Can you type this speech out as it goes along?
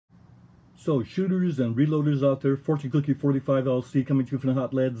So shooters and reloaders out there, Fortune Cookie 45 LC coming to you from the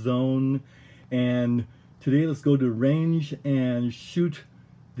Hot Lead Zone. And today let's go to the range and shoot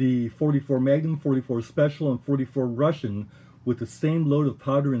the 44 Magnum, 44 Special, and 44 Russian with the same load of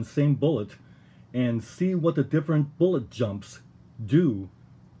powder and same bullet, and see what the different bullet jumps do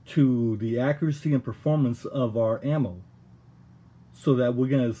to the accuracy and performance of our ammo. So that we're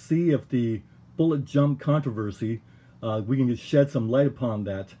going to see if the bullet jump controversy, we can just shed some light upon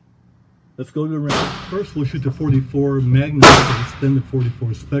that. Let's go to the range. First we'll shoot the 44 Magnum case, then the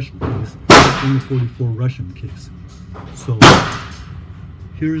 44 Special case, then the 44 Russian case. So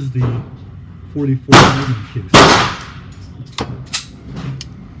here's the 44 Magnum case.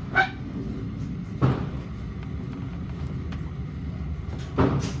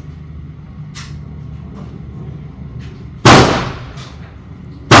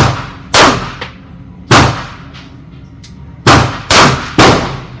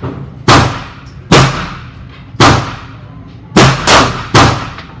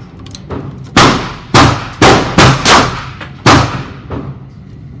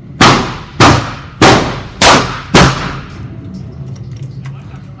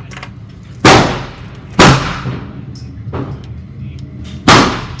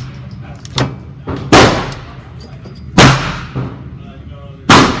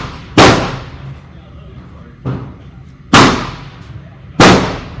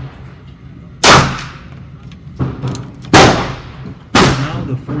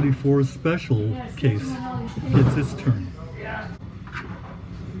 The 44 Special case gets its turn.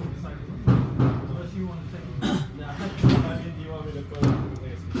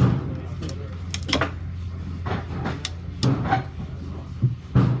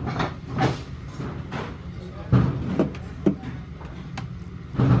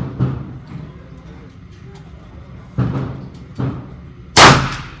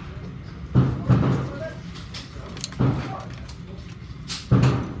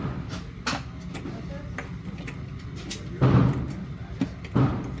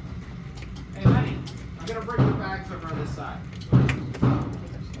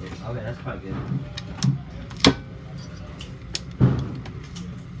 Okay, that's quite good.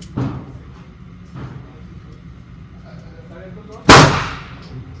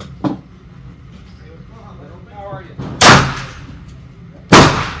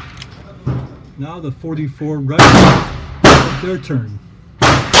 Now the 44 Russians get their turn.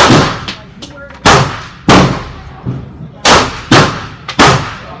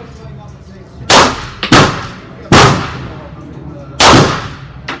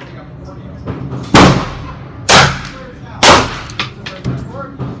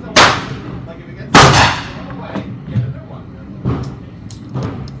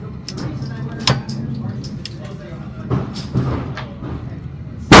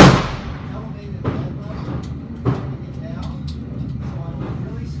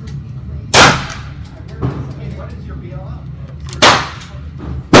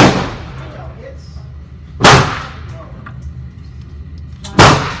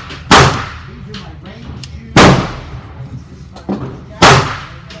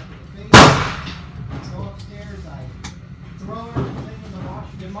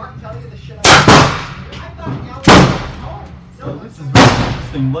 So this is very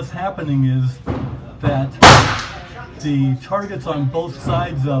interesting. What's happening is that the targets on both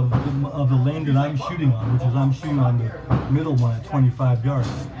sides of the lane that I'm shooting on, which is I'm shooting on the middle one at 25 yards,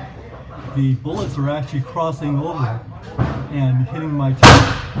 the bullets are actually crossing over and hitting my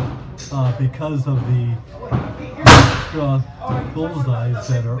target because of the extra bullseyes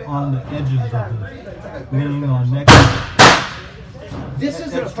that are on the edges of the lane on next. This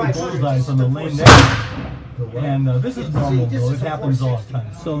is extra bullseyes on the lane next. And this is normal though, it happens all the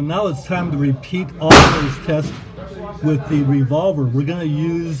time. So now it's time to repeat all those tests with the revolver. We're going to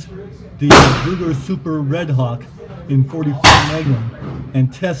use the Ruger Super Red Hawk in 44 Magnum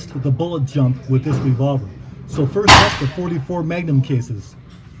and test the bullet jump with this revolver. So first up, the 44 Magnum cases.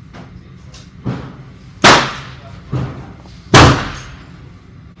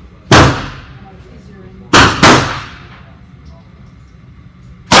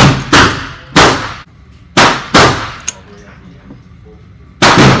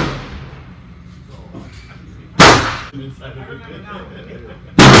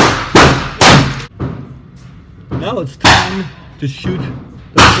 Now it's time to shoot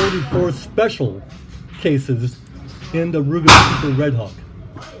the 44 Special cases in the Ruger Super Red Hawk.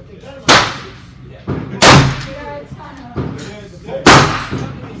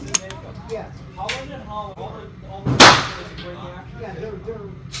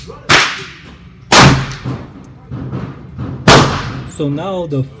 So now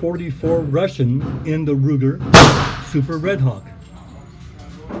the 44 Russian in the Ruger Super Red Hawk.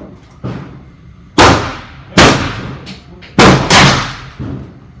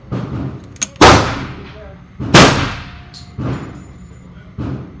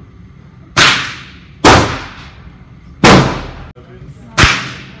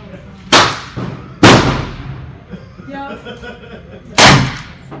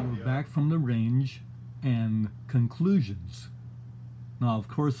 So we're back from the range and conclusions. Now, of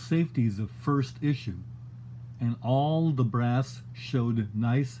course, safety is the first issue, and all the brass showed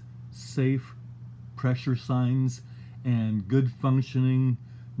nice, safe pressure signs and good functioning,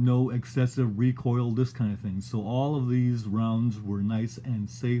 no excessive recoil, this kind of thing. So all of these rounds were nice and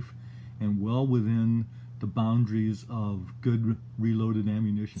safe and well within the boundaries of good reloaded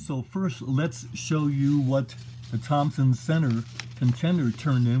ammunition. So first, let's show you what the Thompson Center contender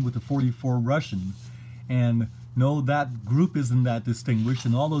turned in with the 44 Russian. And no, that group isn't that distinguished,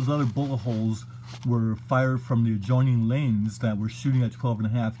 and all those other bullet holes were fired from the adjoining lanes that were shooting at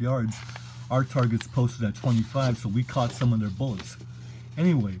 12.5 yards. Our target's posted at 25, so we caught some of their bullets.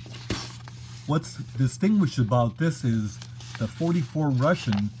 Anyway, what's distinguished about this is the 44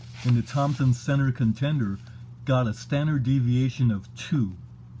 Russian in the Thompson Center contender got a standard deviation of 2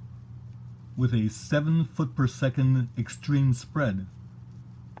 with a 7 foot per second extreme spread.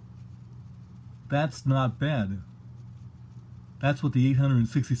 That's not bad. That's what the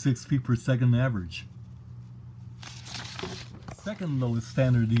 866 feet per second average. Second lowest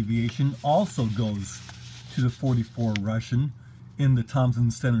standard deviation also goes to the 44 Russian in the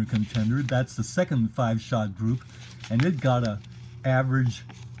Thompson Center contender. That's the second 5-shot group, and it got a average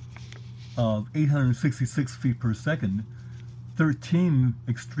of 866 feet per second, 13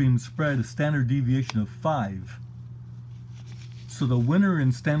 extreme spread, a standard deviation of 5. So the winner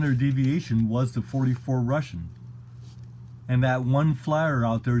in standard deviation was the 44 Russian. And that one flyer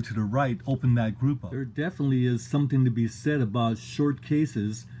out there to the right opened that group up. There definitely is something to be said about short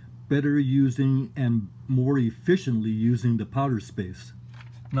cases better using and more efficiently using the powder space.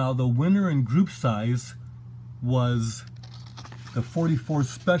 Now the winner in group size was the 44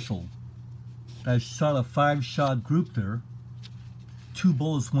 Special that shot a 5-shot group there. 2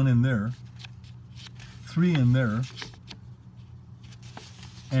 bullets went in there, 3 in there,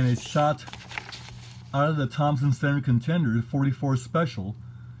 and it shot out of the Thompson Center contender, 44 Special,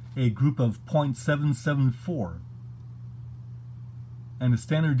 a group of .774 and a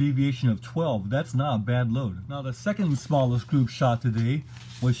standard deviation of 12. That's not a bad load. Now the second smallest group shot today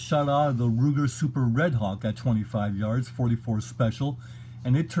was shot out of the Ruger Super Red Hawk at 25 yards, 44 Special,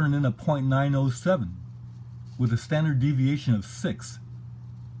 and it turned in a .907 with a standard deviation of 6.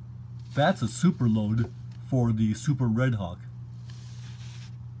 That's a super load for the Super Red Hawk.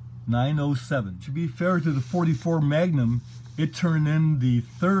 907. To be fair to the 44 Magnum, it turned in the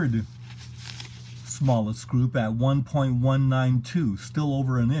third smallest group at 1.192, still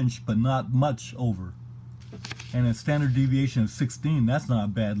over an inch, but not much over. And a standard deviation of 16, that's not a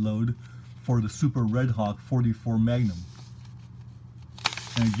bad load for the Super Red Hawk 44 Magnum.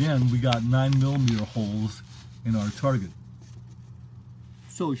 And again, we got 9mm holes in our target.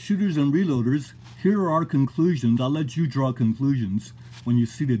 So shooters and reloaders, here are our conclusions. I'll let you draw conclusions when you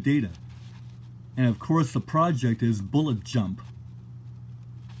see the data. And of course the project is bullet jump.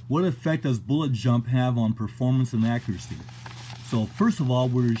 What effect does bullet jump have on performance and accuracy? So first of all,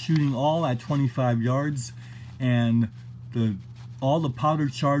 we're shooting all at 25 yards, and all the powder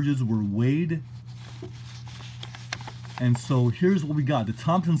charges were weighed. And so here's what we got. The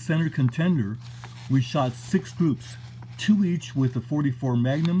Thompson Center contender, we shot 6 groups, 2 each with the 44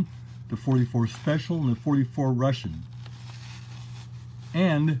 Magnum, the 44 Special, and the 44 Russian.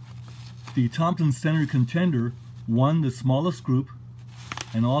 And the Thompson Center contender won the smallest group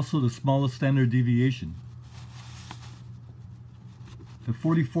and also the smallest standard deviation. The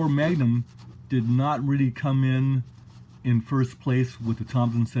 44 Magnum did not really come in first place with the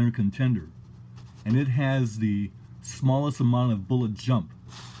Thompson Center contender, and it has the smallest amount of bullet jump.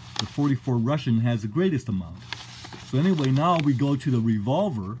 The 44 Russian has the greatest amount. So anyway, now we go to the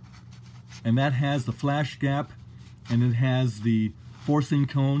revolver, and that has the flash gap, and it has the forcing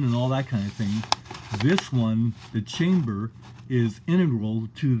cone and all that kind of thing. This one, the chamber, is integral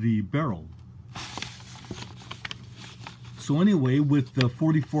to the barrel. So anyway, with the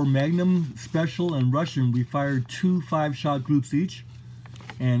 44 Magnum, Special, and Russian, we fired 2 5-shot groups each.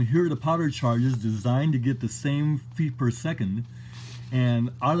 And here are the powder charges designed to get the same feet per second. And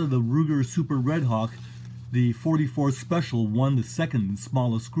out of the Ruger Super Red Hawk, the 44 Special won the second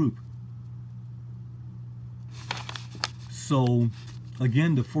smallest group. So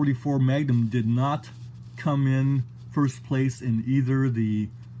again, the 44 Magnum did not come in first place in either the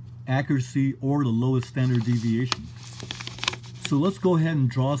accuracy or the lowest standard deviation. So let's go ahead and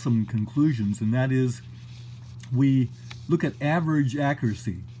draw some conclusions, and that is we look at average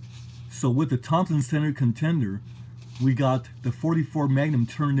accuracy. So with the Thompson Center Contender, we got the 44 Magnum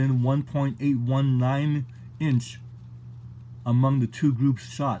turned in 1.819 inch among the two groups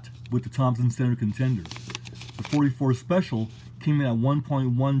shot with the Thompson Center Contender. The 44 Special came in at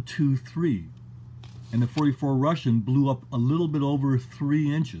 1.123, and the 44 Russian blew up a little bit over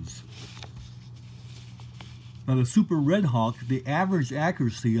 3 inches. Now the Super Red Hawk, the average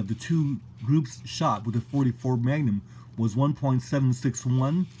accuracy of the two groups shot with the 44 Magnum was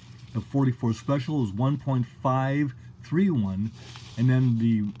 1.761, the 44 Special was 1.531, and then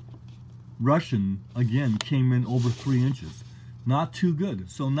the Russian again came in over 3 inches. Not too good.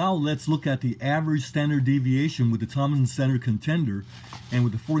 So now let's look at the average standard deviation with the Thompson Center Contender and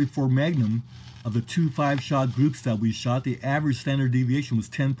with the 44 Magnum of the two 5-shot groups that we shot. The average standard deviation was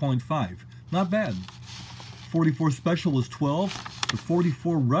 10.5. Not bad. 44 Special was 12. The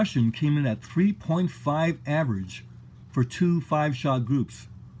 44 Russian came in at 3.5 average for two 5-shot groups.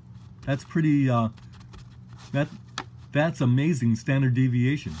 That's pretty, that's amazing standard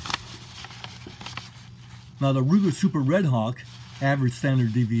deviation. Now the Ruger Super Red Hawk average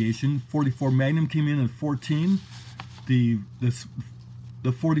standard deviation, 44 Magnum came in at 14. The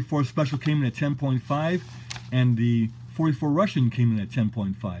 44 Special came in at 10.5, and the 44 Russian came in at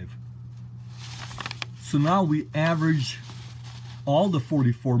 10.5. So now we average all the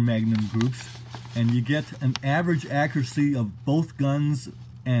 44 Magnum groups, and you get an average accuracy of both guns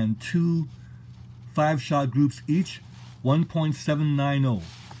and two 5-shot groups each, 1.790.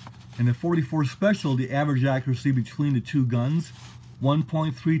 And the 44 Special, the average accuracy between the two guns,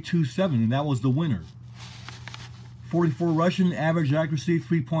 1.327, and that was the winner. 44 Russian, average accuracy,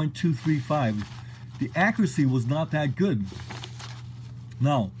 3.235. The accuracy was not that good.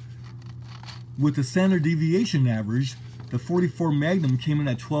 Now, with the standard deviation average, the 44 Magnum came in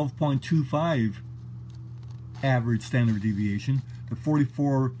at 12.25 average standard deviation. The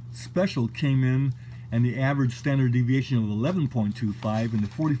 44 Special came in and the average standard deviation of 11.25, and the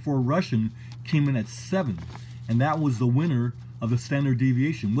 44 Russian came in at 7, and that was the winner of the standard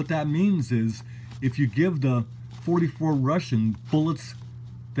deviation. What that means is if you give the 44 Russian bullets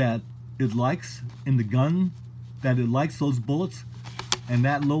that it likes in the gun, that it likes those bullets, and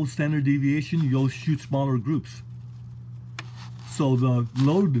that low standard deviation, you'll shoot smaller groups. So the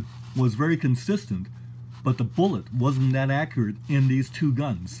load was very consistent, but the bullet wasn't that accurate in these two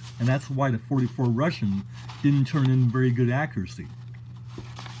guns, and that's why the 44 Russian didn't turn in very good accuracy.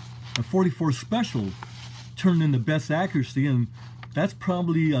 The 44 Special turned in the best accuracy, and that's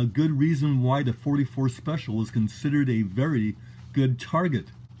probably a good reason why the 44 Special was considered a very good target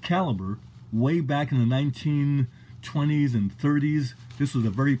caliber way back in the 1920s and 30s. This was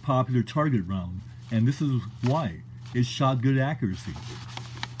a very popular target round, and this is why it shot good accuracy.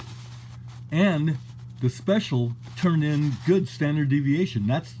 And the Special turned in good standard deviation.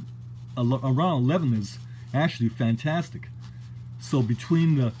 That's around 11 is actually fantastic. So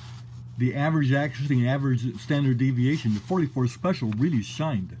between the average accuracy and average standard deviation, the 44 Special really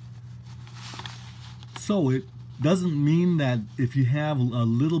shined. So it doesn't mean that if you have a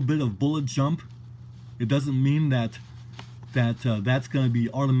little bit of bullet jump, it doesn't mean that that's going to be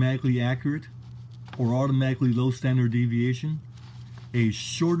automatically accurate or automatically low standard deviation. A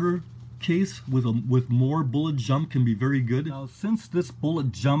shorter case with more bullet jump can be very good. Now, since this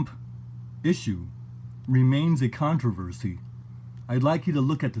bullet jump issue remains a controversy, I'd like you to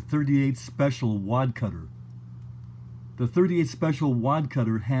look at the 38 Special wad cutter. The 38 Special wad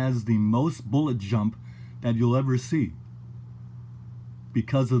cutter has the most bullet jump that you'll ever see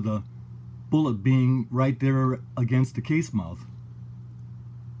because of the bullet being right there against the case mouth.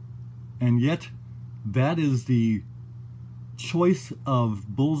 And yet, that is the choice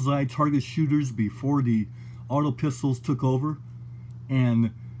of bullseye target shooters before the auto pistols took over,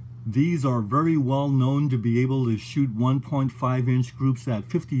 and these are very well known to be able to shoot 1.5 inch groups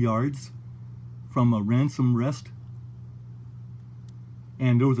at 50 yards from a ransom rest.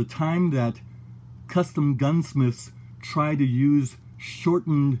 And there was a time that custom gunsmiths tried to use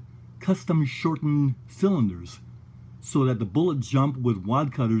custom shortened cylinders so that the bullet jump with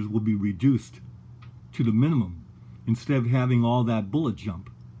wad cutters would be reduced to the minimum instead of having all that bullet jump.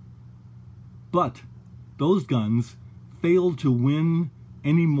 But those guns failed to win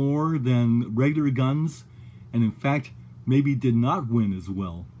any more than regular guns, and in fact maybe did not win as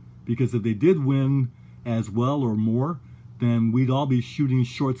well, because if they did win as well or more, then we'd all be shooting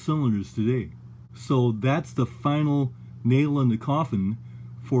short cylinders today. So that's the final nail in the coffin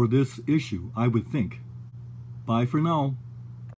for this issue, I would think. Bye for now.